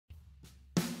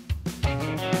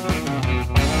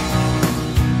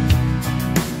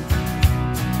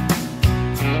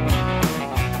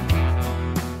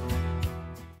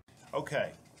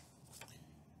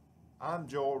I'm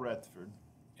Joel Rutherford,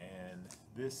 and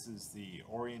this is the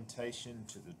Orientation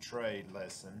to the Trade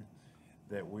lesson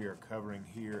that we are covering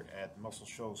here at Muscle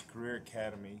Shoals Career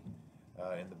Academy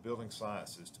in the Building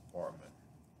Sciences Department.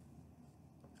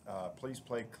 Please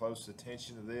pay close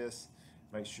attention to this.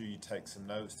 Make sure you take some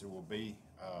notes. There will be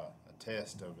a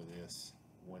test over this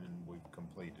when we've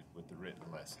completed with the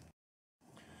written lesson.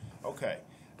 Okay,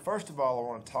 first of all, I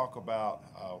want to talk about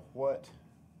what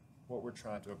we're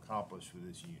trying to accomplish with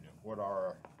this unit. What are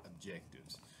our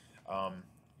objectives?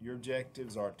 Your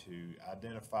objectives are to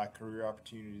identify career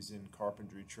opportunities in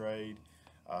carpentry trade,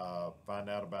 find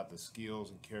out about the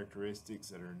skills and characteristics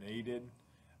that are needed.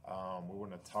 We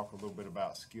want to talk a little bit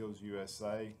about Skills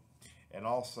USA, and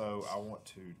also I want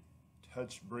to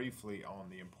touch briefly on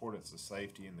the importance of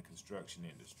safety in the construction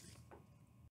industry.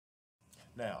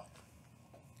 Now,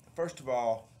 first of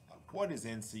all, what is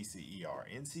NCCER?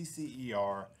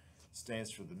 NCCER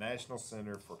stands for the National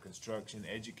Center for Construction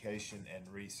Education and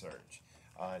Research.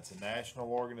 It's a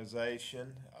national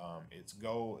organization. Its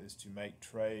goal is to make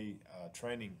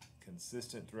training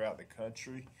consistent throughout the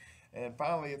country. And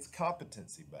finally, it's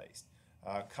competency-based.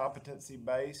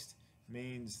 Competency-based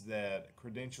means that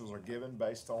credentials are given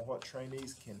based on what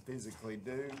trainees can physically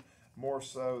do, more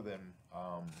so than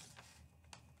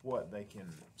what they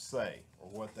can say or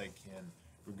what they can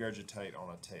regurgitate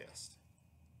on a test.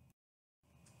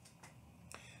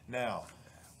 Now,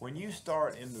 when you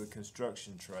start into the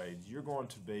construction trades, you're going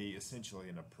to be essentially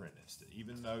an apprentice.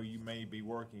 Even though you may be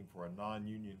working for a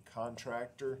non-union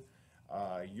contractor,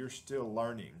 you're still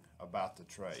learning about the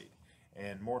trade.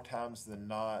 And more times than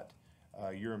not,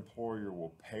 your employer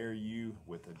will pair you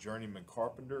with a journeyman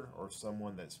carpenter or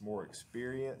someone that's more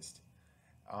experienced,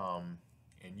 and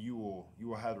you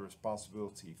will have the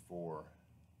responsibility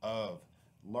of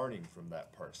learning from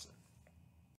that person.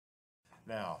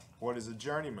 Now, what is a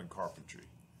journeyman carpentry?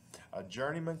 A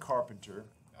journeyman carpenter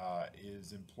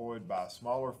is employed by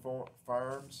smaller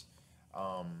firms.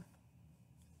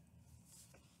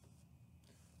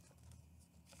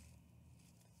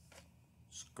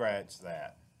 Scratch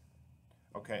that.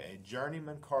 Okay, a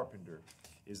journeyman carpenter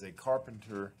is a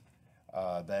carpenter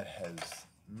that has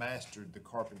mastered the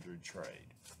carpentry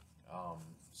trade.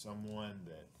 Someone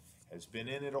that has been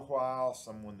in it a while,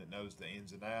 someone that knows the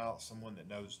ins and outs, someone that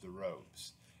knows the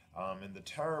ropes. And the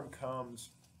term comes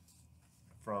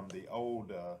from the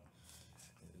old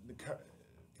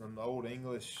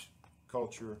English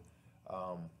culture,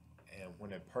 and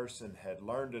when a person had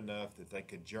learned enough that they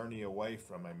could journey away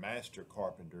from a master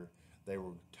carpenter, they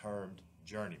were termed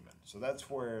journeymen. So that's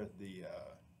where the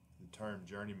term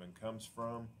journeyman comes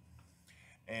from.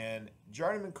 And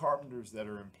journeyman carpenters that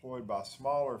are employed by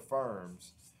smaller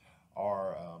firms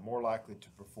are more likely to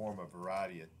perform a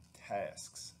variety of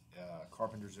tasks.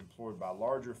 Carpenters employed by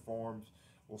larger firms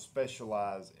will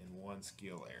specialize in one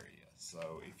skill area.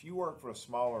 So if you work for a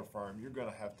smaller firm, you're going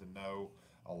to have to know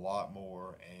a lot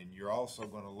more, and you're also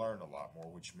going to learn a lot more,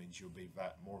 which means you'll be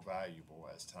more valuable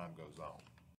as time goes on.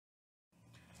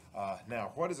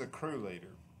 Now, what is a crew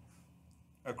leader?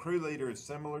 A crew leader is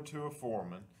similar to a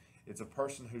foreman. It's a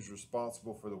person who's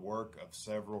responsible for the work of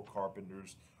several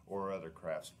carpenters or other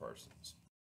craftspersons.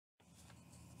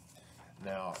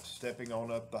 Now, stepping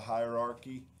on up the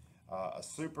hierarchy, a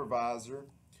supervisor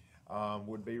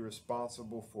would be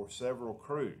responsible for several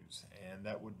crews, and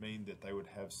that would mean that they would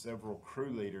have several crew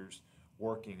leaders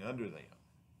working under them.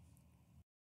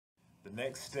 The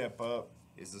next step up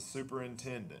is a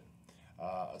superintendent.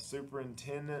 A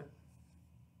superintendent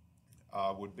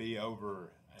would be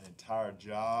over an entire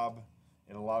job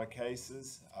in a lot of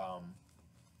cases.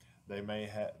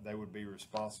 They would be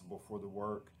responsible for the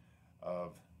work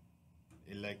of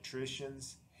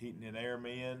electricians, heating and air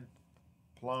men,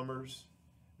 plumbers.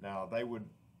 Now, they would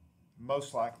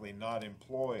most likely not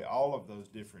employ all of those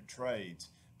different trades,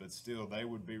 but still they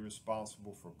would be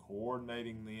responsible for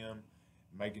coordinating them,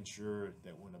 making sure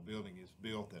that when a building is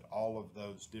built that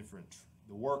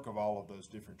the work of all of those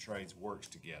different trades works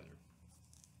together.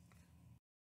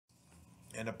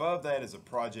 And above that is a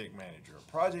project manager. A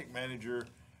project manager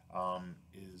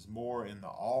is more in the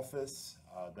office.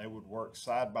 They would work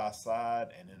side by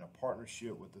side and in a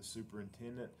partnership with the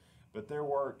superintendent, but their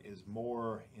work is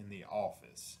more in the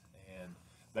office, and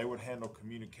they would handle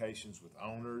communications with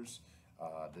owners,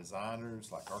 designers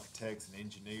like architects and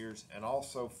engineers, and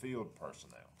also field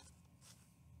personnel.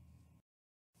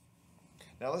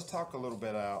 Now let's talk a little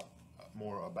bit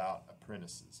more about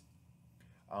apprentices.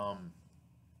 An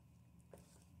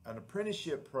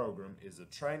apprenticeship program is a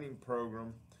training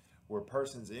program where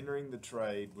persons entering the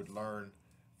trade would learn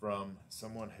from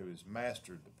someone who has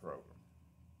mastered the program.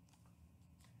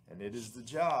 and it is the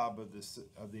job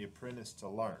of the apprentice to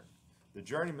learn. The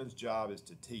journeyman's job is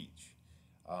to teach.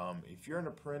 If you're an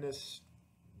apprentice,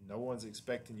 no one's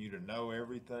expecting you to know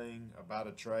everything about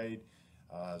a trade.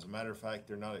 As a matter of fact,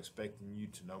 they're not expecting you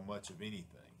to know much of anything.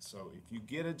 So if you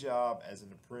get a job as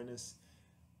an apprentice,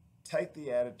 take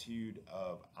the attitude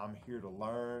of, I'm here to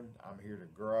learn, I'm here to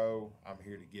grow, I'm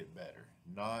here to get better,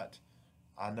 not,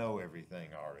 I know everything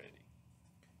already.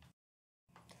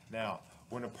 Now,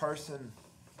 when a person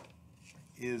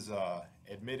is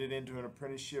admitted into an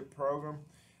apprenticeship program,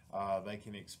 they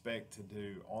can expect to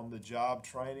do on-the-job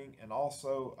training and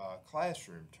also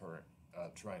classroom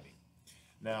training.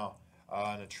 Now,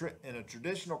 in a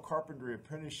traditional carpentry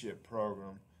apprenticeship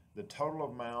program, the total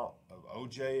amount of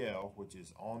OJL, which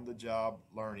is on-the-job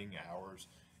learning hours,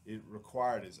 it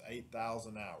required is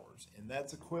 8,000 hours, and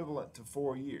that's equivalent to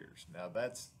 4 years. Now,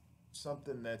 that's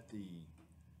something that the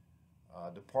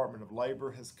Department of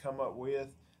Labor has come up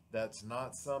with. That's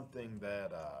not something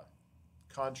that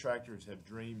contractors have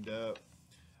dreamed up.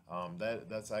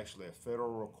 That's actually a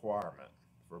federal requirement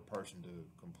for a person to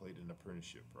complete an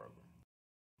apprenticeship program.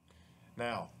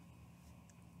 Now,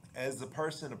 as the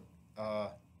person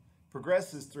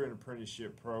progresses through an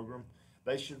apprenticeship program,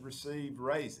 they should receive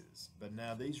raises. But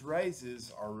now these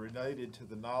raises are related to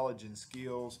the knowledge and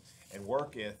skills and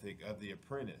work ethic of the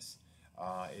apprentice.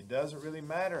 It doesn't really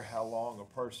matter how long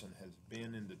a person has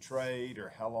been in the trade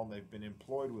or how long they've been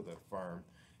employed with a firm.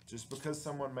 Just because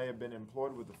someone may have been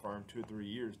employed with a firm 2 or 3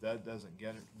 years, that doesn't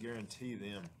guarantee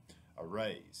them a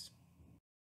raise.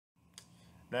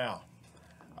 Now,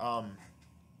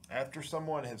 after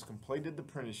someone has completed the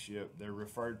apprenticeship, they're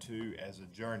referred to as a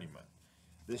journeyman.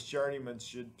 This journeyman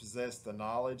should possess the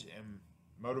knowledge and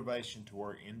motivation to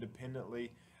work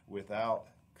independently without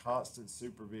constant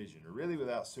supervision, or really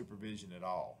without supervision at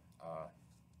all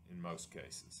in most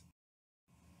cases.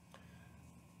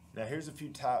 Now here's a few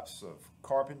types of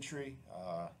carpentry.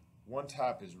 One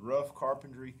type is rough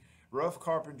carpentry. Rough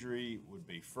carpentry would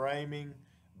be framing,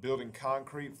 building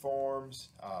concrete forms,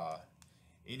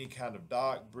 any kind of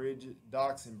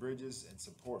docks and bridges, and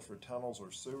support for tunnels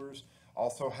or sewers.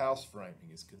 Also, house framing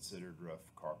is considered rough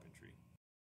carpentry.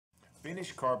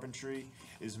 Finished carpentry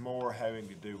is more having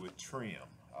to do with trim,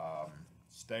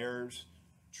 stairs,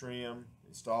 trim,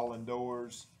 installing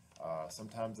doors.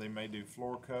 Sometimes they may do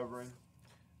floor covering.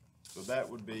 So that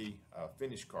would be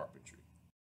finished carpentry.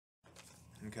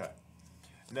 Okay.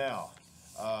 Now,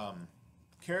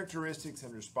 characteristics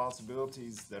and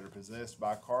responsibilities that are possessed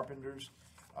by carpenters.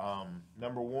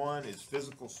 Number one is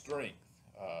physical strength,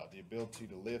 the ability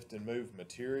to lift and move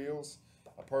materials.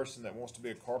 A person that wants to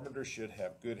be a carpenter should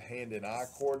have good hand and eye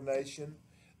coordination.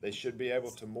 They should be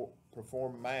able to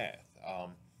perform math.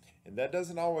 And that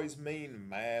doesn't always mean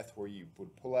math where you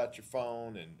would pull out your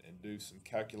phone and do some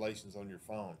calculations on your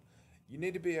phone. You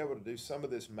need to be able to do some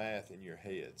of this math in your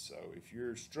head. So if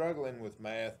you're struggling with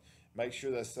math, make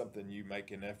sure that's something you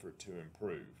make an effort to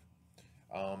improve.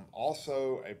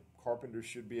 Also, a carpenter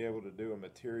should be able to do a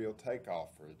material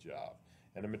takeoff for a job.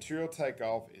 And a material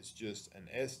takeoff is just an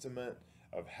estimate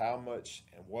of how much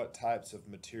and what types of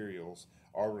materials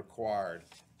are required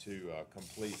to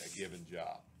complete a given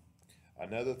job.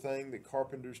 Another thing that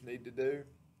carpenters need to do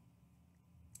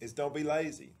is don't be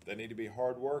lazy. They need to be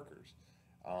hard workers.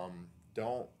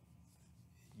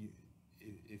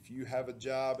 If you have a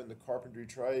job in the carpentry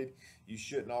trade, you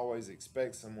shouldn't always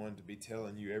expect someone to be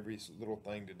telling you every little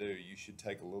thing to do. You should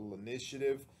take a little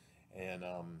initiative and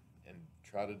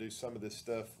try to do some of this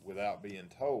stuff without being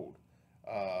told.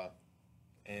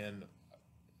 And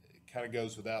it kind of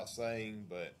goes without saying,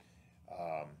 but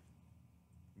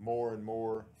more and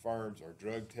more firms are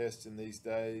drug testing these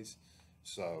days,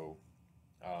 so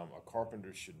a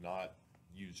carpenter should not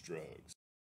use drugs.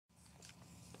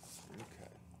 Okay.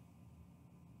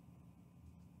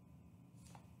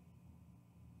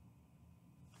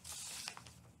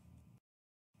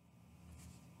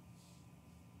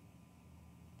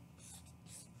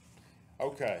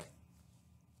 Okay.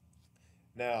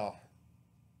 Now,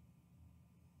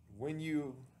 when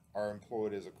you are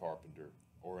employed as a carpenter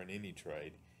or in any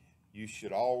trade, you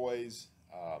should always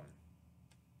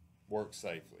work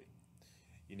safely.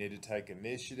 You need to take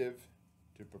initiative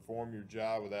to perform your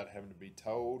job without having to be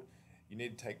told. You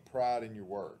need to take pride in your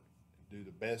work and do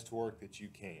the best work that you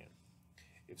can.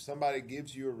 If somebody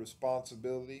gives you a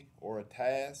responsibility or a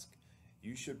task,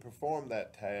 you should perform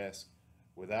that task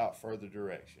without further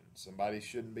direction. Somebody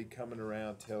shouldn't be coming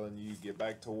around telling you get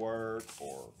back to work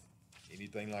or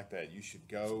anything like that. You should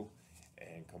go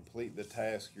and complete the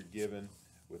task you're given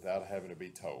without having to be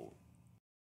told.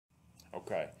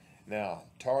 Okay, now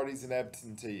tardies and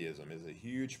absenteeism is a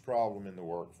huge problem in the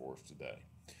workforce today.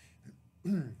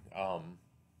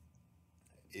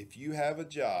 If you have a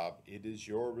job, it is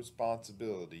your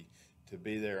responsibility to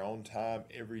be there on time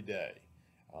every day.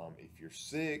 If you're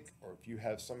sick or if you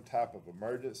have some type of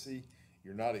emergency,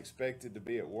 you're not expected to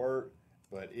be at work,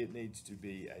 but it needs to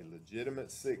be a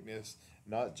legitimate sickness,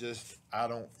 not just I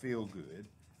don't feel good,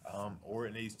 or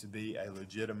it needs to be a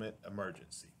legitimate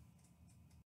emergency.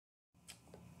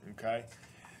 Okay?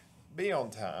 Be on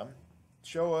time.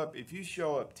 Show up. If you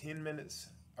show up 10 minutes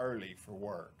early for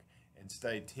work and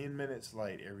stay 10 minutes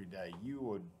late every day, you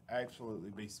would absolutely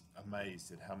be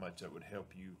amazed at how much that would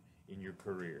help you in your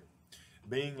career.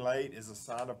 Being late is a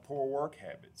sign of poor work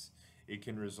habits. It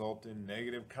can result in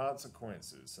negative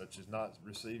consequences, such as not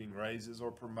receiving raises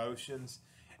or promotions,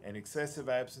 and excessive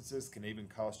absences can even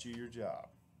cost you your job.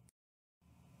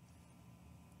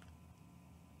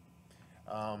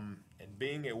 And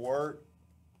being at work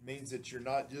means that you're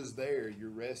not just there, you're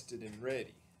rested and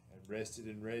ready. And rested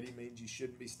and ready means you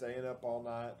shouldn't be staying up all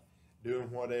night doing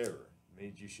whatever. It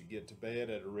means you should get to bed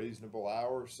at a reasonable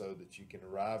hour so that you can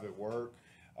arrive at work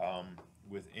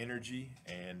with energy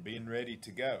and being ready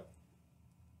to go.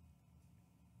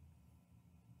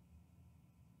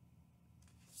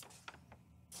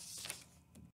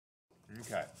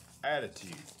 Okay,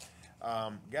 attitude.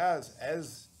 Guys,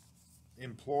 as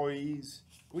employees,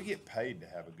 we get paid to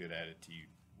have a good attitude.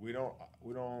 We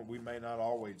may not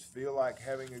always feel like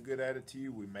having a good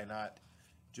attitude. We may not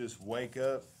just wake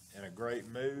up in a great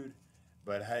mood,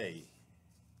 but hey,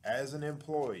 as an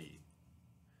employee,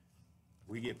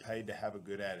 we get paid to have a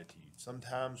good attitude.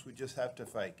 Sometimes we just have to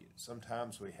fake it.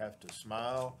 Sometimes we have to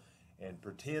smile and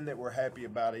pretend that we're happy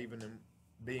about even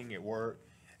being at work,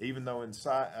 even though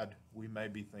inside we may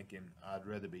be thinking, I'd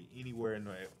rather be anywhere in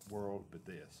the world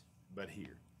but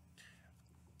here.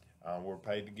 We're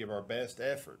paid to give our best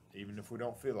effort, even if we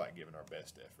don't feel like giving our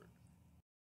best effort.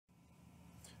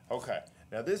 Okay,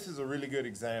 now this is a really good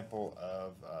example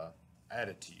of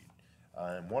attitude.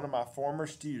 One of my former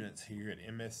students here at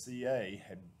MSCA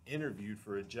had interviewed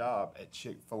for a job at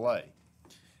Chick-fil-A.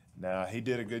 Now, he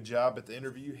did a good job at the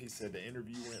interview. He said the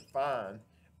interview went fine,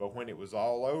 but when it was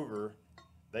all over,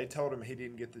 they told him he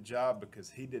didn't get the job because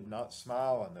he did not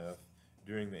smile enough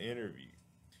during the interview.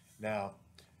 Now,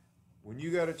 when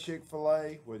you go to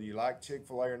Chick-fil-A, whether you like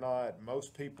Chick-fil-A or not,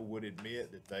 most people would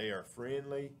admit that they are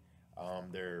friendly.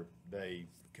 They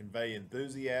convey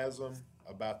enthusiasm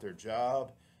about their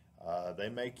job. They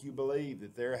make you believe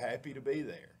that they're happy to be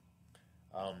there.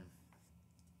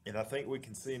 And I think we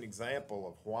can see an example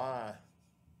of why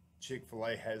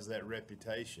Chick-fil-A has that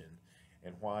reputation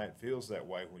and why it feels that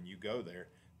way when you go there,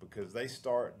 because they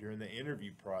start during the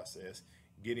interview process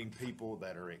getting people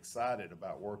that are excited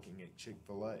about working at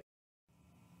Chick-fil-A.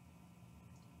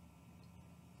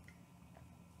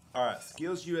 All right,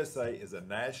 Skills USA is a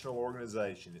national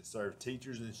organization. It serves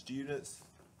teachers and students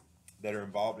that are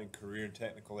involved in career and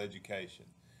technical education.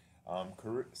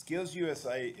 Skills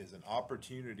USA is an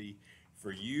opportunity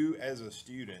for you as a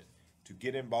student to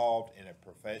get involved in a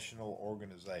professional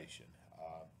organization.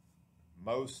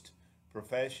 Most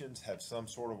professions have some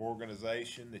sort of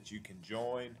organization that you can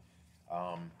join,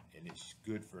 and it's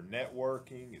good for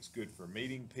networking, it's good for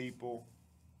meeting people,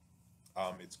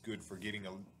 it's good for getting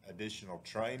additional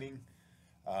training,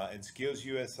 and Skills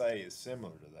USA is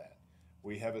similar to that.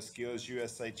 We have a Skills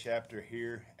USA chapter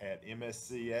here at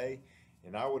MSCA,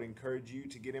 and I would encourage you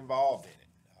to get involved in it.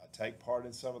 Take part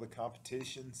in some of the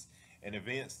competitions and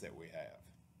events that we have.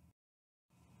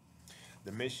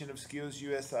 The mission of Skills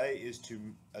USA is to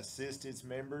assist its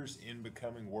members in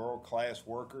becoming world-class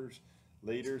workers,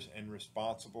 leaders, and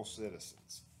responsible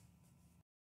citizens.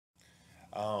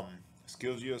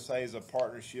 Skills USA is a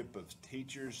partnership of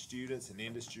teachers, students, and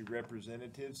industry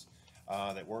representatives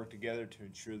that work together to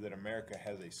ensure that America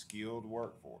has a skilled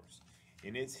workforce.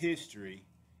 In its history,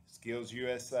 Skills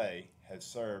USA has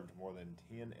served more than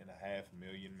 10.5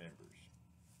 million members.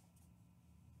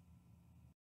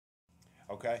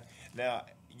 Okay, now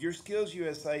your Skills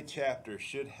USA chapter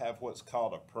should have what's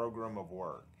called a program of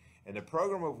work. And the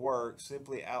program of work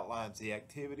simply outlines the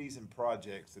activities and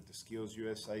projects that the Skills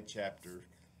USA chapter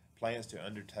plans to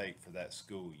undertake for that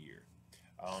school year.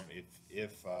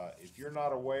 If you're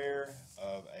not aware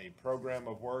of a program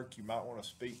of work, you might want to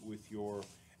speak with your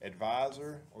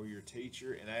advisor or your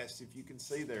teacher and ask if you can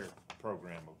see their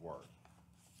program of work.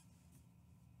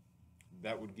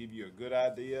 That would give you a good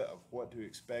idea of what to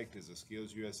expect as a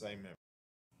Skills USA member.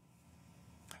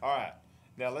 All right,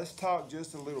 now let's talk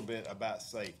just a little bit about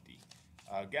safety.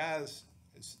 Guys,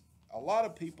 a lot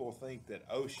of people think that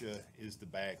OSHA is the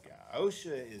bad guy.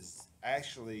 OSHA is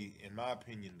actually, in my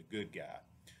opinion, the good guy.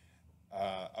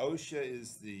 OSHA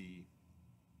is the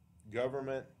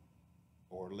government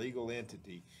or legal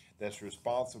entity that's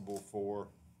responsible for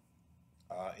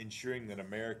ensuring that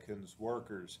Americans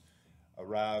workers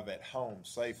arrive at home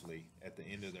safely at the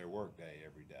end of their workday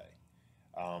every day.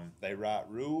 They write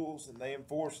rules and they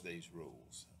enforce these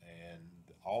rules, and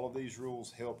all of these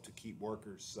rules help to keep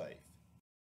workers safe.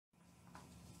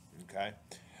 Okay.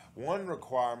 One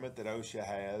requirement that OSHA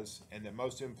has and that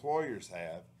most employers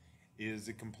have is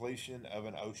the completion of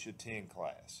an OSHA 10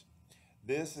 class.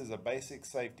 This is a basic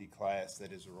safety class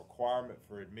that is a requirement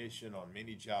for admission on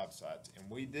many job sites, and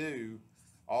we do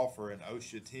offer an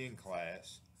OSHA 10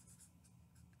 class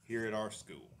here at our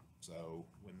school. So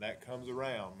when that comes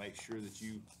around, make sure that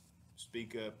you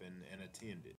speak up and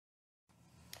attend it.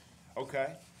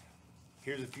 Okay,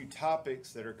 here's a few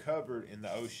topics that are covered in the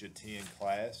OSHA 10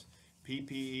 class.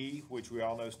 PPE, which we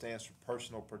all know stands for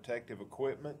personal protective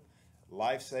equipment,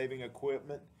 life-saving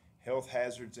equipment, health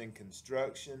hazards in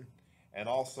construction, and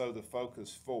also the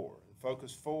Focus 4. The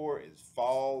Focus 4 is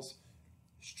falls,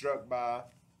 struck by,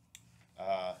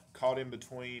 caught in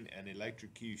between, and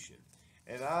electrocution.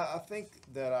 And I think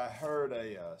that I heard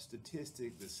a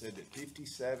statistic that said that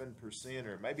 57%,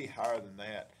 or maybe higher than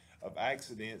that, of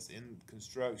accidents in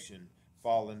construction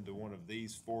fall into one of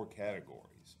these four categories.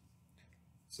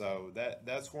 So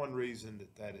that's one reason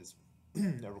that is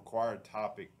a required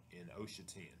topic in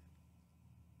OSHA 10.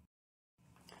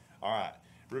 All right,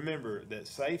 remember that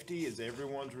safety is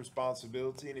everyone's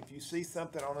responsibility, and if you see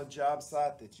something on a job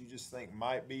site that you just think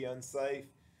might be unsafe,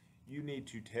 you need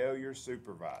to tell your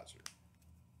supervisor.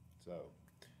 So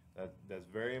that's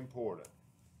very important.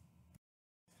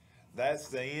 That's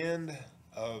the end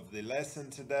of the lesson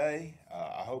today.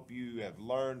 I hope you have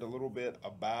learned a little bit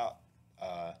about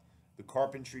the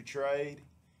carpentry trade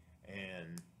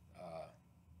and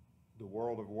the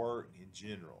world of work in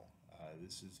general.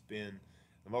 This has been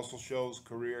the Muscle Shoals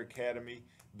Career Academy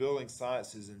Building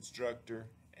Sciences instructor,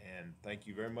 and thank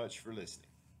you very much for listening.